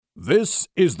This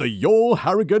is the Your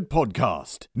Harrogate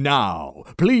podcast. Now,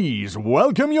 please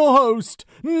welcome your host,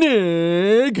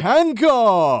 Nick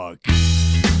Hancock.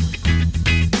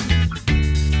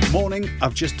 Morning.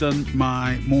 I've just done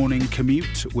my morning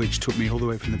commute, which took me all the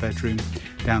way from the bedroom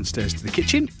downstairs to the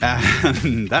kitchen.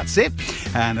 And that's it.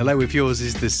 And hello if yours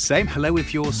is the same. Hello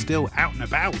if you're still out and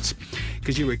about,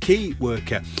 because you're a key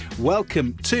worker.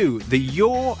 Welcome to the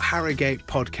Your Harrogate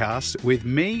podcast with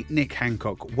me, Nick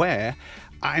Hancock, where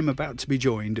I'm about to be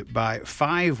joined by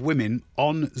 5 women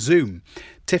on Zoom.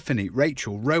 Tiffany,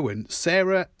 Rachel, Rowan,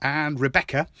 Sarah and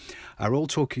Rebecca are all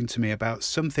talking to me about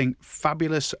something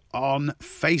fabulous on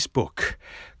Facebook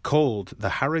called the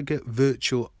Harrogate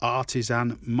Virtual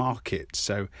Artisan Market.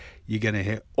 So you're going to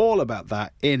hear all about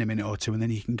that in a minute or two, and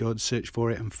then you can go and search for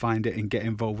it and find it and get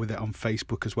involved with it on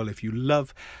Facebook as well. If you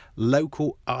love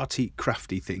local arty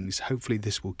crafty things, hopefully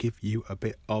this will give you a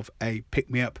bit of a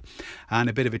pick-me-up and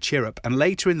a bit of a cheer-up. And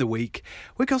later in the week,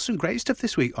 we've got some great stuff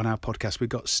this week on our podcast. We've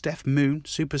got Steph Moon,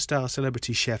 superstar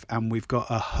celebrity chef, and we've got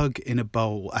a hug in a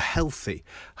bowl, a healthy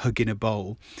hug in a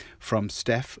bowl from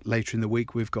Steph. Later in the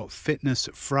week, we've got Fitness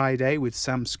Friday with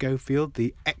Sam Schofield,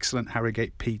 the excellent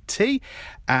Harrogate PT.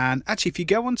 And actually, if you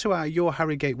go onto our Your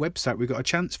Harrogate website, we've got a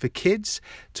chance for kids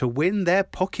to win their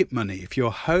pocket money if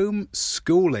you're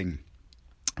homeschooling.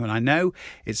 And I know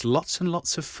it's lots and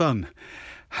lots of fun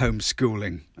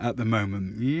homeschooling at the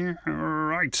moment. Yeah,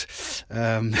 right.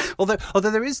 Although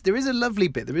there is a lovely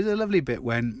bit. There is a lovely bit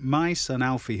when my son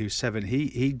Alfie, who's 7,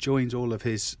 he joins all of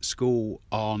his school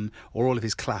on, or all of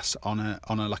his class on a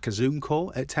like a Zoom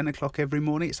call at 10 o'clock every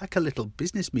morning. It's like a little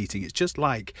business meeting. It's just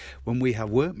like when we have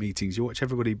work meetings. You watch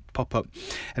everybody pop up.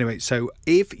 Anyway, so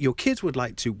if your kids would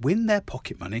like to win their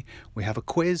pocket money, we have a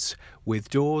quiz with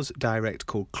Doors Direct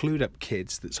called Clued Up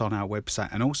Kids that's on our website.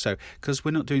 And also, because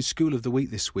we're not doing School of the Week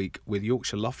this week with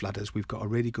Yorkshire Loft Ladders, we've got a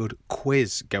really good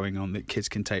quiz going on that kids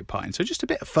can take part in. So just a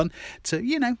bit of fun to,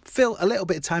 fill a little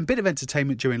bit of time, bit of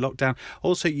entertainment during lockdown.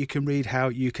 Also, you can read how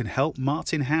you can help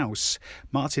Martin House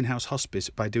Hospice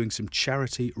by doing some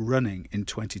charity running in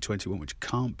 2021, which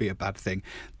can't be a bad thing.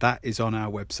 That is on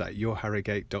our website,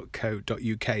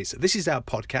 yourharrogate.co.uk. So this is our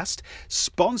podcast,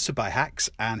 sponsored by Hacks,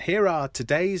 and here are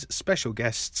today's special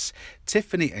guests,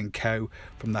 Tiffany and Co.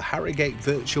 from the Harrogate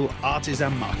Virtual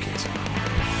Artisan Market.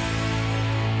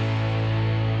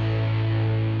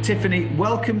 Tiffany,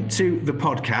 welcome to the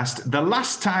podcast. The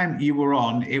last time you were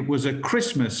on, it was a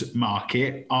Christmas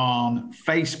market on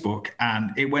Facebook, and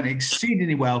it went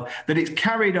exceedingly well, that it's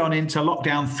carried on into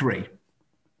lockdown 3.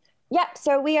 Yep,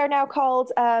 so we are now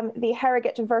called the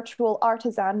Harrogate Virtual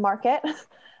Artisan Market.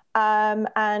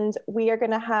 And we are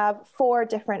going to have 4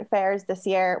 different fairs this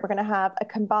year. We're going to have a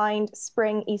combined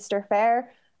spring Easter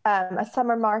fair, a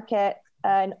summer market,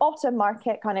 an autumn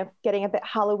market, kind of getting a bit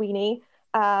Halloween-y,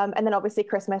 and then obviously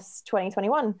Christmas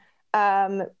 2021.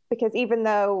 Because even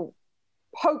though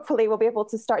hopefully we'll be able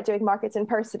to start doing markets in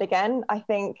person again, I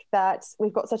think that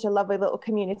we've got such a lovely little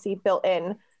community built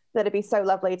in that it'd be so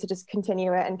lovely to just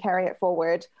continue it and carry it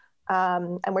forward.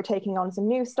 And we're taking on some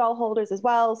new stall holders as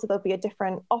well, so there'll be a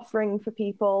different offering for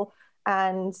people.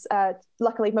 And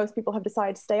luckily, most people have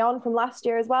decided to stay on from last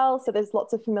year as well, so there's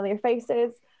lots of familiar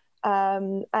faces.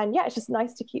 And yeah, it's just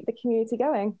nice to keep the community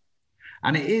going.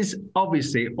 And it is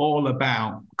obviously all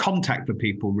about contact for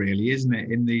people, really, isn't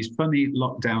it? In these funny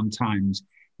lockdown times,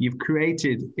 you've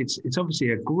created, it's obviously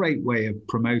a great way of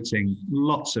promoting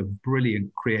lots of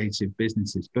brilliant creative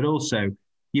businesses, but also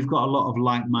you've got a lot of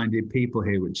like-minded people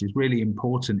here, which is really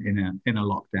important in a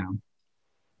lockdown.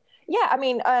 Yeah, I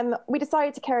mean, we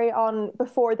decided to carry on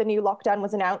before the new lockdown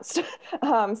was announced.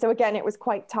 So again, it was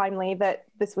quite timely that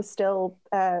this was still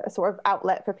a sort of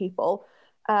outlet for people.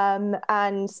 And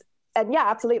yeah,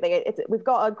 absolutely. We've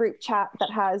got a group chat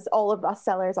that has all of us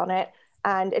sellers on it,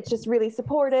 and it's just really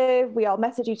supportive. We all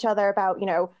message each other about,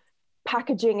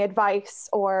 packaging advice,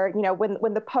 or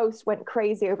when the post went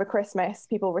crazy over Christmas,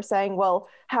 people were saying, well,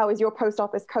 how is your post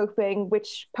office coping?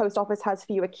 Which post office has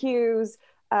fewer queues?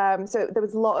 So there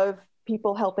was a lot of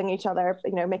people helping each other,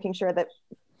 making sure that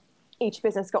each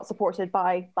business got supported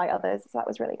by others. So that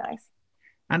was really nice.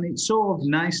 And it's sort of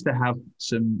nice to have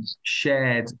some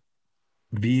shared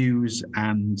views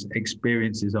and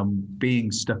experiences on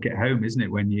being stuck at home, isn't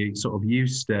it? When you're sort of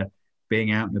used to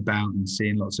being out and about and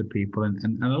seeing lots of people.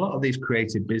 And a lot of these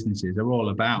creative businesses are all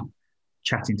about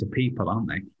chatting to people, aren't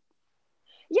they?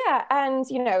 Yeah, and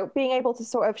being able to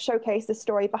sort of showcase the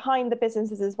story behind the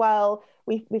businesses as well.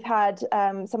 We've had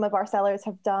some of our sellers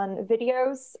have done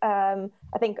videos. I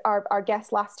think our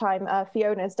guest last time,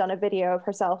 Fiona's done a video of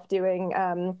herself doing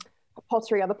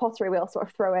pottery on the pottery wheel, sort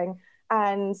of throwing.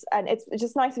 And it's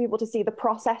just nice for people to see the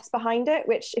process behind it,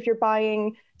 which if you're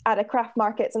buying at a craft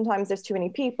market, sometimes there's too many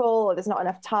people or there's not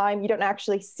enough time. You don't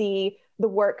actually see the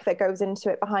work that goes into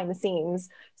it behind the scenes.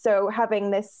 So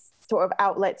having this sort of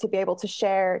outlet to be able to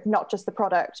share not just the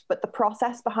product, but the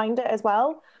process behind it as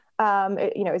well,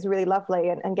 is really lovely,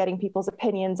 and getting people's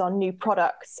opinions on new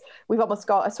products. We've almost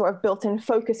got a sort of built-in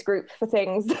focus group for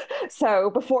things.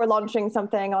 So before launching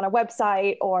something on a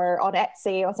website or on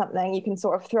Etsy or something, you can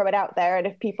sort of throw it out there. And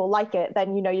if people like it,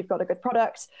 then you know you've got a good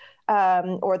product,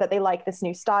 or that they like this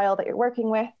new style that you're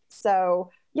working with. So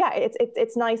yeah,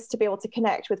 it's nice to be able to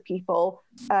connect with people,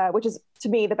 which is, to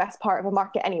me, the best part of a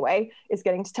market anyway, is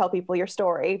getting to tell people your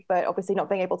story. But obviously not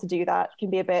being able to do that can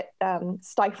be a bit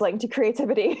stifling to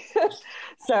creativity.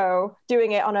 So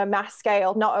doing it on a mass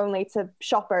scale, not only to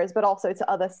shoppers, but also to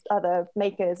other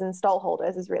makers and stall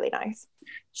holders, is really nice.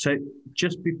 So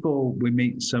just before we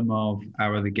meet some of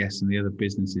our other guests and the other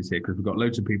businesses here, because we've got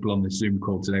loads of people on this Zoom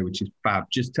call today, which is fab,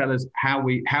 just tell us how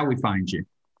we find you.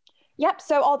 Yep.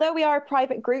 So although we are a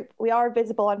private group, we are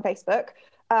visible on Facebook,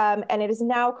 and it is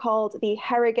now called the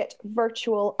Harrogate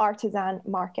Virtual Artisan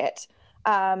Market.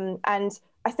 And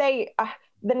I say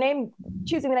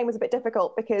choosing the name was a bit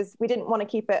difficult because we didn't want to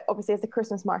keep it obviously as a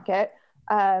Christmas market.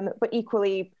 But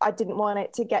equally, I didn't want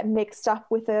it to get mixed up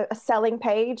with a selling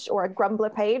page or a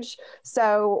grumbler page.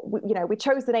 So, we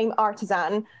chose the name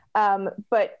Artisan,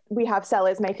 but we have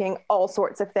sellers making all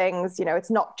sorts of things. It's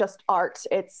not just art,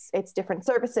 it's different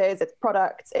services, it's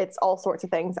products, it's all sorts of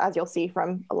things, as you'll see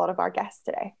from a lot of our guests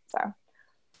today. So.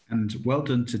 And well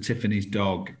done to Tiffany's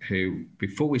dog, who,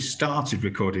 before we started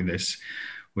recording this,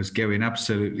 was going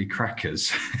absolutely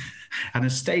crackers and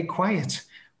has stayed quiet.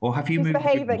 Or have you she's moved?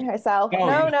 Behaving herself.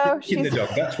 Oh, no. She's the dog,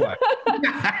 that's why.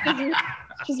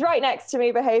 She's right next to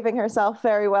me, behaving herself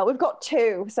very well. We've got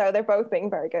two, so they're both being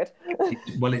very good.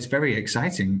 Well, it's very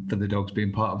exciting for the dogs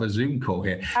being part of a Zoom call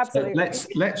here. Absolutely. So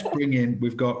let's bring in,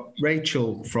 we've got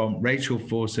Rachel from Rachel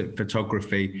Fawcett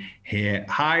Photography here.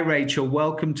 Hi, Rachel.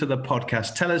 Welcome to the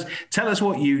podcast. Tell us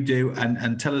what you do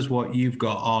and tell us what you've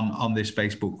got on this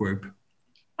Facebook group.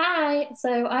 Hi,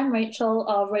 so I'm Rachel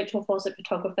of Rachel Fawcett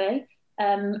Photography.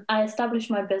 I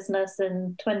established my business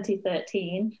in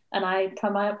 2013, and I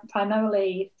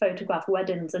primarily photograph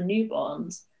weddings and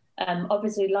newborns.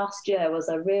 Obviously, last year was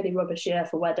a really rubbish year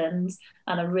for weddings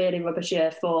and a really rubbish year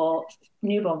for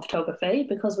newborn photography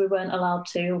because we weren't allowed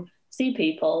to see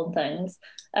people and things.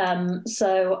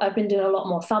 So I've been doing a lot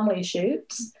more family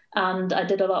shoots, and I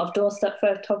did a lot of doorstep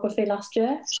photography last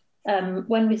year.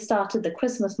 When we started the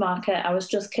Christmas market, I was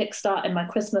just kickstarting my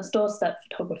Christmas doorstep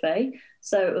photography.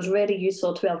 So it was really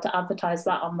useful to be able to advertise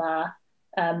that on there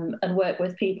and work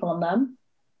with people on them.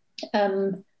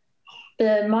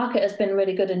 The market has been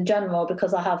really good in general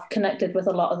because I have connected with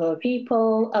a lot of other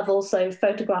people. I've also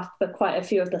photographed for quite a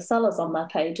few of the sellers on their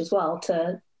page as well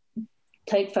to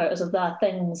take photos of their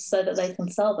things so that they can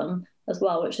sell them as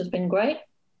well, which has been great.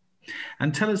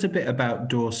 And tell us a bit about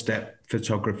doorstep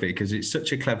photography, because it's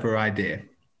such a clever idea.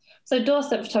 So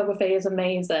doorstep photography is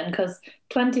amazing because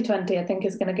 2020, I think,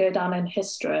 is going to go down in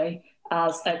history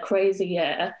as a crazy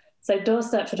year. So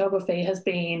doorstep photography has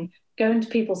been going to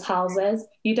people's houses.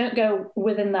 You don't go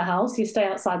within their house, you stay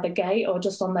outside the gate or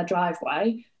just on their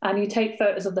driveway, and you take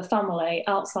photos of the family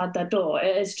outside their door.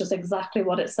 It is just exactly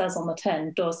what it says on the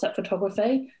tin, doorstep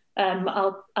photography.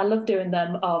 I love doing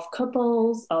them of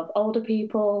couples, of older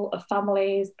people, of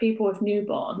families, people with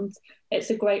newborns. It's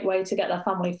a great way to get their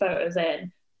family photos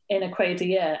in a crazy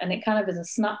year. And it kind of is a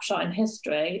snapshot in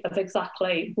history of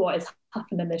exactly what is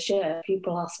happening this year.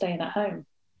 People are staying at home.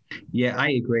 Yeah,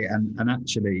 I agree. And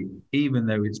actually, even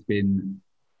though it's been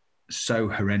so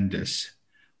horrendous,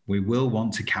 we will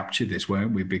want to capture this,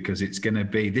 won't we? Because this is going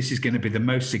to be the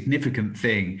most significant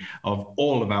thing of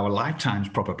all of our lifetimes,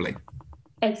 probably.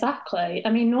 Exactly. I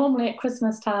mean, normally at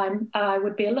Christmas time, I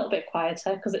would be a little bit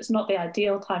quieter because it's not the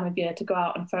ideal time of year to go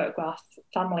out and photograph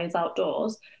families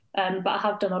outdoors. But I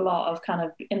have done a lot of kind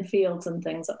of in fields and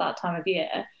things at that time of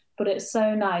year. But it's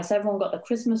so nice. Everyone got the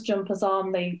Christmas jumpers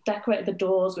on. They decorated the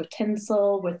doors with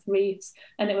tinsel, with wreaths,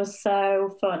 and it was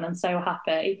so fun and so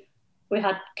happy. We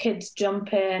had kids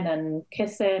jumping and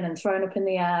kissing and throwing up in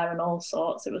the air and all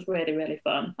sorts. It was really, really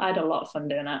fun. I had a lot of fun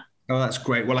doing it. Oh, that's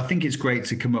great. Well, I think it's great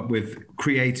to come up with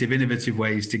creative, innovative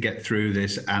ways to get through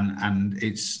this. And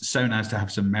it's so nice to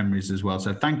have some memories as well.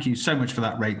 So thank you so much for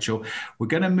that, Rachel. We're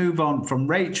going to move on from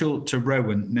Rachel to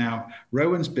Rowan. Now,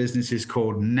 Rowan's business is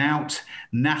called Nout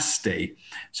Nasty.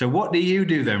 So what do you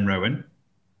do then, Rowan?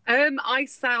 I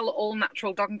sell all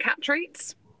natural dog and cat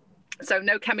treats. So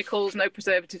no chemicals, no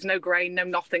preservatives, no grain, no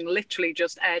nothing, literally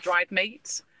just air-dried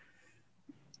meat.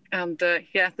 And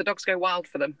the dogs go wild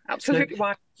for them. Absolutely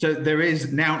wild. So there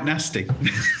is Now Nasty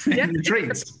in the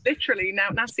treats. Literally Now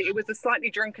Nasty. It was a slightly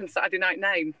drunken Saturday night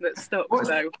name that stuck.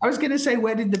 I was going to say,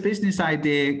 where did the business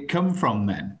idea come from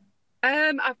then?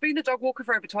 I've been a dog walker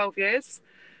for over 12 years.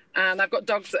 And I've got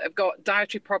dogs that have got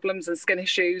dietary problems and skin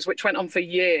issues, which went on for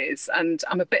years. And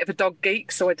I'm a bit of a dog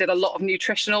geek, so I did a lot of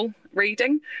nutritional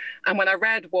reading. And when I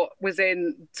read what was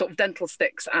in sort of dental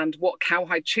sticks and what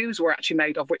cowhide chews were actually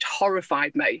made of, which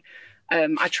horrified me,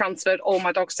 I transferred all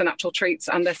my dogs to natural treats,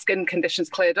 and their skin conditions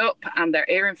cleared up and their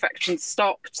ear infections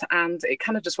stopped. And it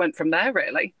kind of just went from there,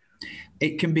 really.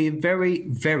 It can be a very,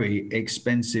 very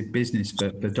expensive business for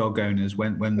dog owners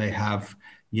when they have,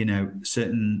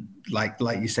 certain, like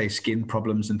you say, skin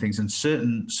problems and things, and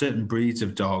certain breeds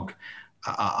of dog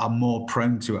are more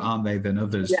prone to it, aren't they, than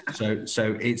others? Yeah.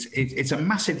 So it's a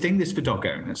massive thing, this, for dog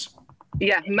owners.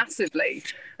 Yeah, massively.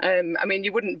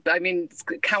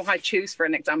 Cowhide chews, for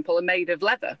an example, are made of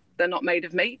leather. They're not made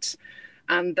of meat,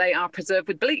 and they are preserved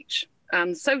with bleach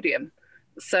and sodium.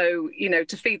 So,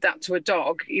 to feed that to a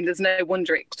dog, there's no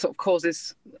wonder it sort of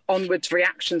causes onwards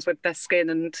reactions with their skin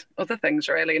and other things,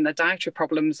 really, and their dietary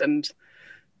problems. And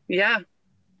And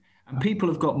people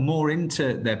have got more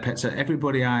into their pets. So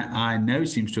everybody I know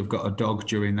seems to have got a dog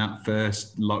during that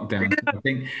first lockdown.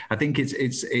 Yeah. I think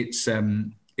it's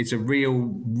a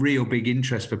real big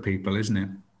interest for people, isn't it?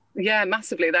 Yeah,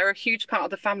 massively. They're a huge part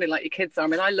of the family, like your kids are. I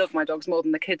mean, I love my dogs more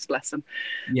than the kids, bless them.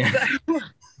 Yeah. So...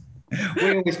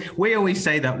 We always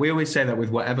say that. We always say that with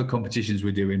whatever competitions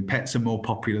we're doing, pets are more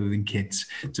popular than kids.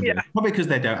 Probably because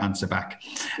they don't answer back.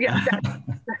 Yeah,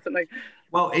 definitely.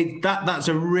 Well, that's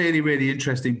a really, really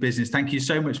interesting business. Thank you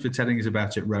so much for telling us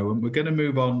about it, Rowan. We're going to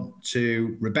move on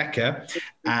to Rebecca.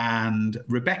 And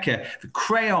Rebecca, the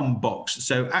crayon box.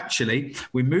 So actually,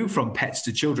 we moved from pets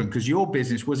to children because your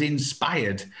business was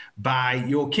inspired by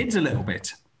your kids a little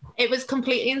bit. It was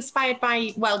completely inspired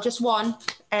by, just one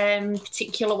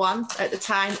particular one at the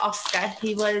time, Oscar.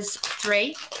 He was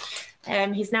 3.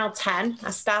 He's now 10. I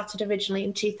started originally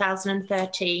in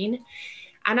 2013.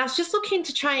 And I was just looking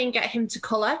to try and get him to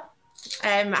colour.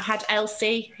 I had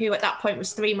Elsie, who at that point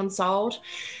was 3 months old.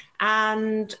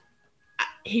 And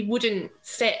he wouldn't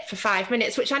sit for 5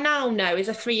 minutes, which I now know is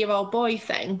a 3-year-old boy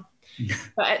thing.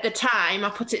 But at the time,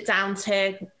 I put it down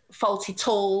to faulty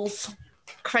tools,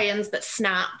 crayons that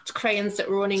snapped, crayons that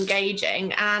were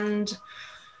unengaging, and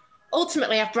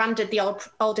ultimately I've branded the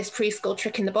oldest preschool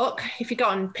trick in the book. If you go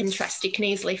on Pinterest, you can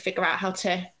easily figure out how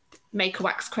to make a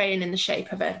wax crayon in the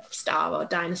shape of a star or a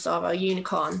dinosaur or a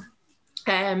unicorn.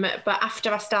 But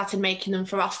after I started making them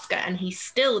for Oscar and he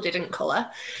still didn't colour,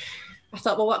 I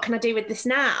thought, well, what can I do with this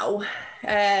now?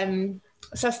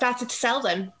 So I started to sell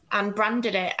them and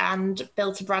branded it and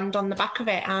built a brand on the back of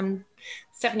it. And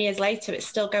 7 years later, it's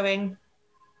still going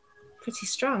pretty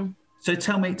strong. So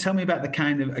tell me about the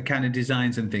kind of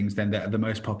designs and things then that are the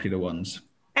most popular ones.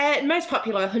 Most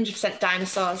popular, 100%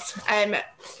 dinosaurs.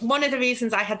 One of the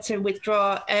reasons I had to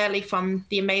withdraw early from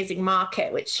the Amazing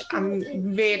Market, which I'm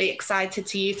really excited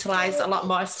to utilise a lot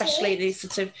more, especially these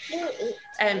sort of...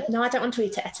 no, I don't want to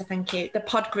eat it, Etta, thank you. The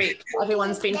pod group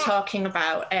everyone's been talking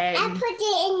about. I put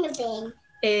it in the bin.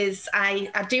 Is I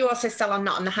do also sell on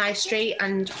Not on the High Street,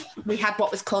 and we had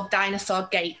what was called Dinosaur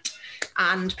Gate,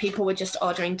 and people were just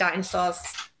ordering dinosaurs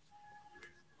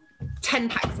 10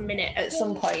 packs a minute at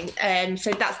some point.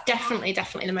 So that's definitely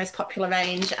the most popular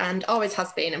range, and always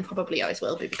has been and probably always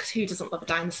will be, because who doesn't love a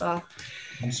dinosaur?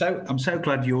 I'm so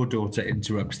glad your daughter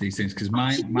interrupts these things, because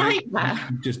mine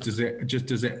just does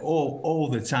it all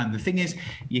the time. The thing is,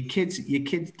 your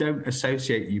kids don't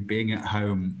associate you being at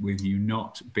home with you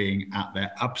not being at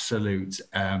their absolute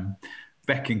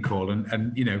beck and call,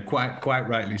 and quite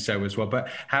rightly so as well. But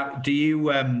how do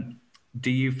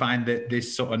you find that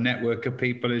this sort of network of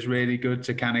people is really good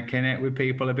to kind of connect with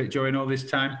people a bit during all this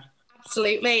time?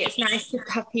 Absolutely, it's nice to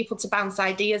have people to bounce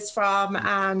ideas from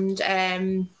and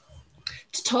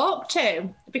to talk to,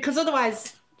 because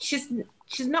otherwise she's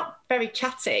not very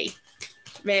chatty,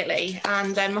 really.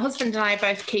 And my husband and I are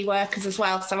both key workers as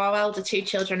well, so our elder 2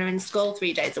 children are in school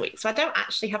 3 days a week, so I don't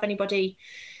actually have anybody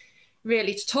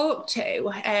really to talk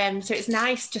to. So it's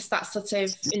nice, just that sort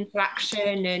of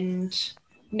interaction and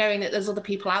knowing that there's other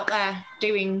people out there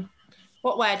doing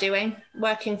what we're doing,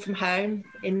 working from home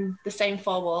in the same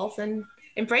 4 walls, and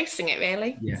embracing it,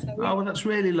 really. Yeah. So, Oh, well, that's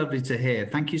really lovely to hear.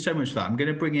 Thank you so much for that. I'm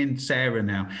going to bring in Sarah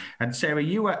now. And Sarah,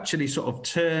 you actually sort of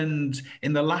turned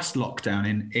in the last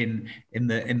lockdown in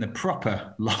the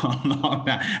proper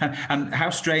lockdown. And how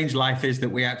strange life is that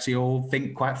we actually all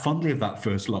think quite fondly of that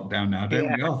first lockdown now,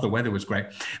 don't we? Oh, the weather was great.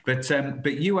 But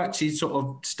you actually sort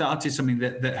of started something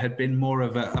that had been more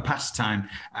of a pastime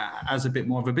as a bit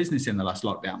more of a business in the last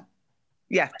lockdown.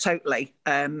 Yeah, totally.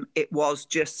 It was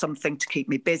just something to keep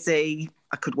me busy.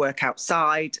 I could work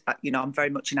outside. I'm very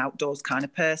much an outdoors kind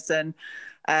of person.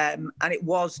 And it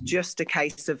was just a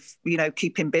case of,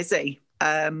 keeping busy,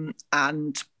 and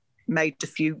made a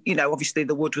few, obviously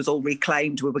the wood was all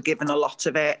reclaimed. We were given a lot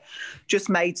of it, just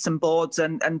made some boards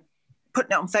and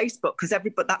putting it on Facebook because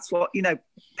that's what,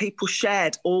 people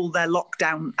shared all their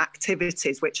lockdown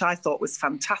activities, which I thought was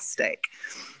fantastic,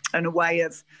 and a way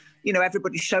of,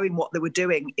 everybody showing what they were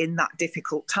doing in that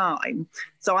difficult time.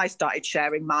 So I started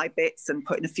sharing my bits and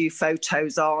putting a few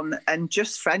photos on, and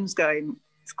just friends going,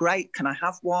 it's great, can I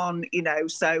have one?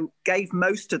 So gave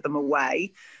most of them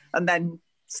away, and then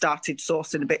started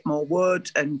sourcing a bit more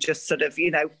wood and just sort of,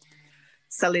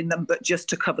 selling them, but just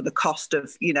to cover the cost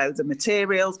of, the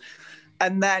materials.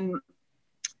 And then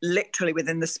literally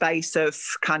within the space of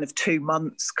kind of 2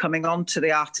 months coming on to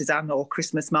the artisan or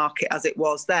Christmas market as it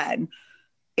was then,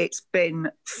 it's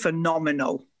been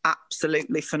phenomenal,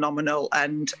 absolutely phenomenal.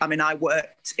 And I mean, I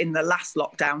worked in the last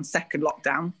lockdown, second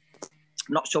lockdown.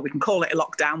 I'm not sure we can call it a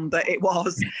lockdown, but it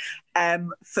was.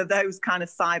 For those kind of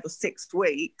 5 or 6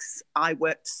 weeks, I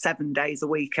worked 7 days a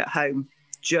week at home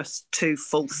just to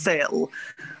fulfill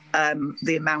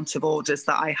the amount of orders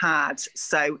that I had.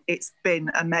 So it's been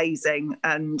amazing.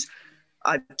 And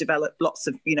I've developed lots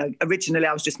of, originally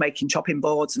I was just making chopping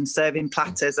boards and serving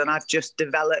platters, and I've just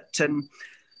developed and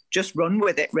just run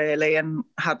with it really, and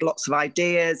had lots of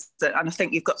ideas. And I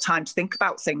think you've got time to think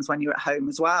about things when you're at home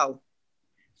as well.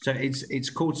 So it's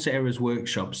called Sarah's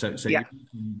Workshop. So yeah.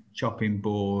 You're chopping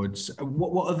boards.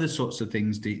 What other sorts of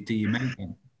things do you make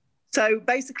then? So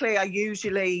basically, I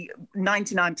usually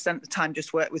 99% of the time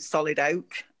just work with solid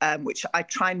oak, which I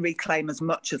try and reclaim as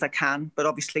much as I can. But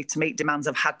obviously, to meet demands,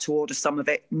 I've had to order some of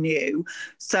it new.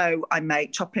 So I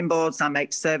make chopping boards, I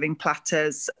make serving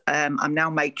platters. I'm now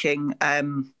making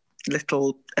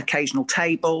little occasional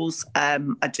tables. I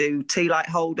do tea light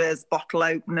holders, bottle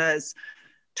openers,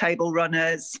 table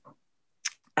runners.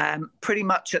 Pretty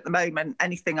much at the moment,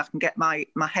 anything I can get my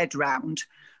head round.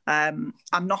 I'm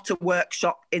not a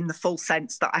workshop in the full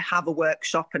sense that I have a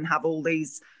workshop and have all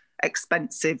these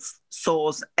expensive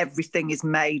saws. Everything is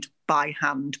made by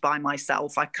hand by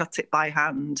myself. I cut it by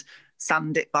hand,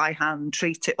 sand it by hand,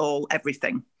 treat it all,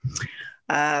 everything.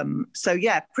 So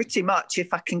yeah, pretty much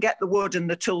if I can get the wood and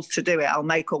the tools to do it, I'll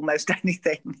make almost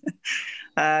anything.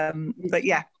 But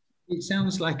yeah. It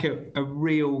sounds like a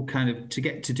real kind of, to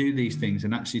get to do these things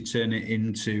and actually turn it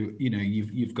into,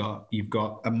 you've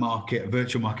got a market, a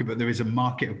virtual market, but there is a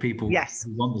market of people yes.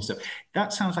 who want this stuff.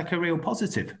 That sounds like a real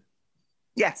positive.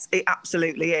 Yes, it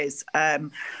absolutely is.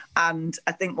 And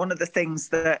I think one of the things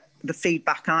that the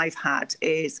feedback I've had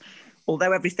is,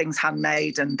 although everything's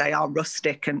handmade and they are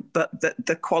rustic, but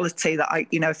the quality that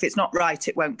if it's not right,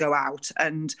 it won't go out.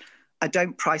 And I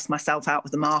don't price myself out of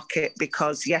the market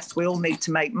because, yes, we all need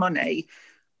to make money,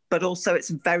 but also it's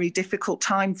a very difficult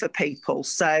time for people.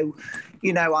 So,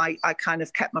 I kind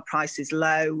of kept my prices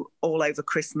low all over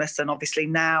Christmas. And obviously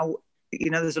now,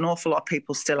 there's an awful lot of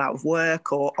people still out of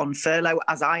work or on furlough,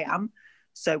 as I am.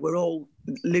 So we're all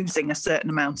losing a certain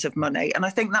amount of money. And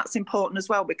I think that's important as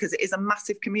well, because it is a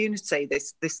massive community,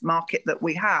 this market that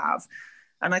we have.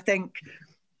 And I think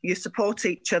you support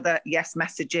each other, yes,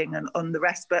 messaging and the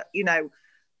rest, but,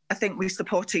 I think we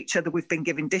support each other. We've been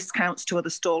giving discounts to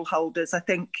other stall holders. I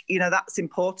think, that's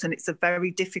important. It's a very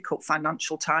difficult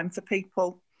financial time for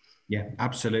people. Yeah,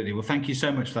 absolutely. Well, thank you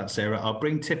so much for that, Sarah. I'll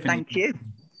bring Tiffany. Thank you.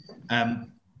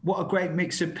 What a great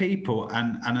mix of people.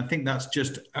 And I think that's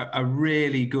just a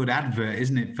really good advert,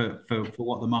 isn't it, for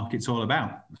what the market's all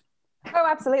about? Oh,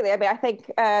 absolutely. I mean, I think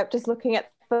just looking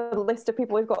at the list of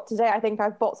people we've got today, I think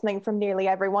I've bought something from nearly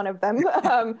every one of them.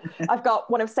 I've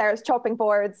got one of Sarah's chopping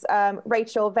boards.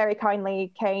 Rachel very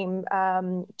kindly came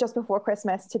just before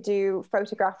Christmas to do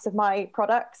photographs of my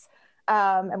products.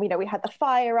 And we had the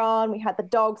fire on, we had the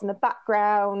dogs in the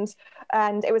background,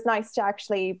 and it was nice to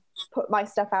actually put my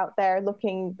stuff out there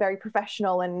looking very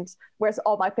professional, and whereas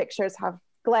all my pictures have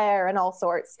glare and all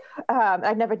sorts.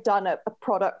 I've never done a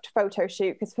product photo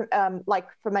shoot because like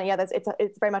for many others,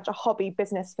 it's very much a hobby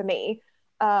business for me.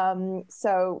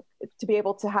 So to be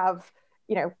able to have,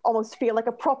 almost feel like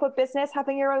a proper business,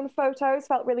 having your own photos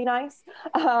felt really nice.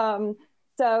 So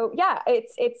So yeah,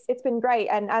 it's been great.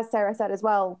 And as Sarah said as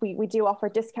well, we do offer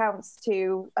discounts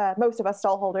to most of us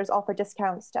stall holders offer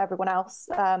discounts to everyone else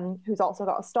who's also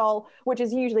got a stall, which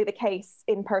is usually the case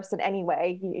in person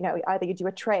anyway. You know, either you do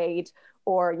a trade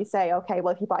or you say, okay,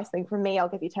 well, if you buy something from me, I'll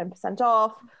give you 10%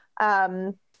 off.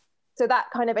 So that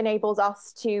kind of enables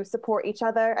us to support each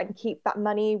other and keep that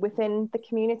money within the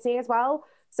community as well.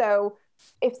 So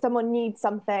if someone needs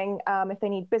something, if they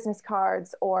need business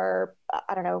cards or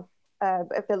I don't know,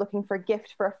 if they're looking for a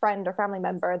gift for a friend or family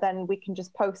member, then we can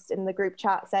just post in the group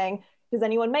chat saying, does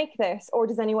anyone make this? Or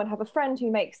does anyone have a friend who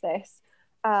makes this?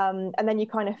 And then you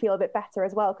kind of feel a bit better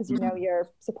as well, because you know you're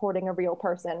supporting a real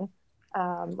person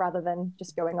rather than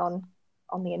just going on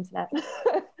the internet.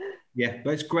 Yeah, but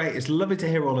it's great. It's lovely to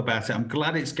hear all about it. I'm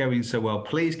glad it's going so well.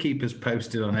 Please keep us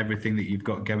posted on everything that you've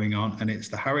got going on. And it's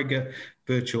the Harrogate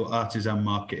Virtual Artisan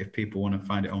Market if people want to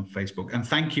find it on Facebook. And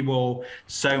thank you all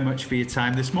so much for your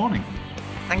time this morning.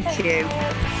 Thank you.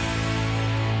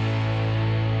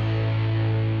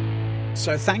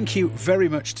 So thank you very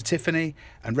much to Tiffany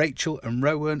and Rachel and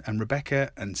Rowan and Rebecca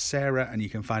and Sarah. And you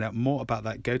can find out more about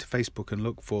that. Go to Facebook and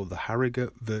look for the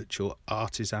Harrogate Virtual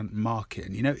Artisan Market.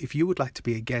 And, you know, if you would like to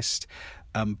be a guest,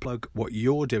 plug what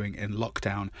you're doing in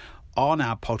lockdown on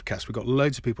our podcast. We've got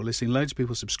loads of people listening, loads of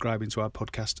people subscribing to our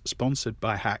podcast, sponsored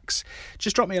by Hacks.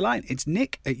 Just drop me a line. It's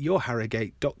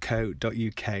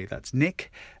nick@yourharrogate.co.uk. That's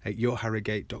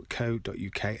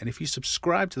nick@yourharrogate.co.uk. And if you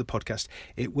subscribe to the podcast,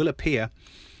 it will appear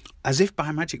as if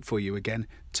by magic for you again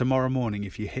tomorrow morning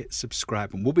if you hit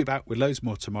subscribe. And we'll be back with loads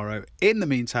more tomorrow. In the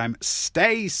meantime,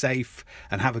 stay safe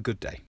and have a good day.